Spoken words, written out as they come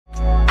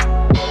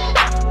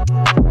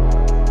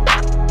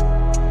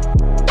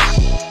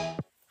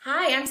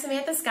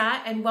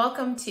Scott, and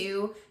welcome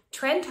to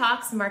Trend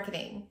Talks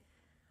Marketing.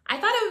 I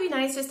thought it would be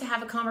nice just to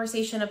have a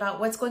conversation about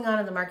what's going on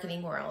in the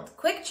marketing world.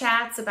 Quick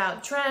chats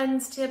about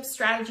trends, tips,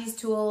 strategies,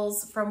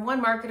 tools from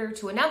one marketer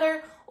to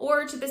another,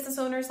 or to business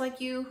owners like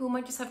you who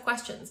might just have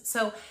questions.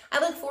 So I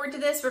look forward to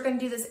this. We're going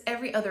to do this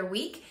every other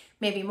week,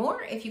 maybe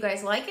more if you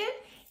guys like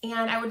it.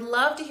 And I would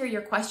love to hear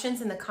your questions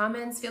in the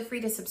comments. Feel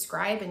free to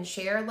subscribe and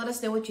share. Let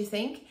us know what you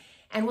think,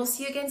 and we'll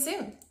see you again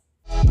soon.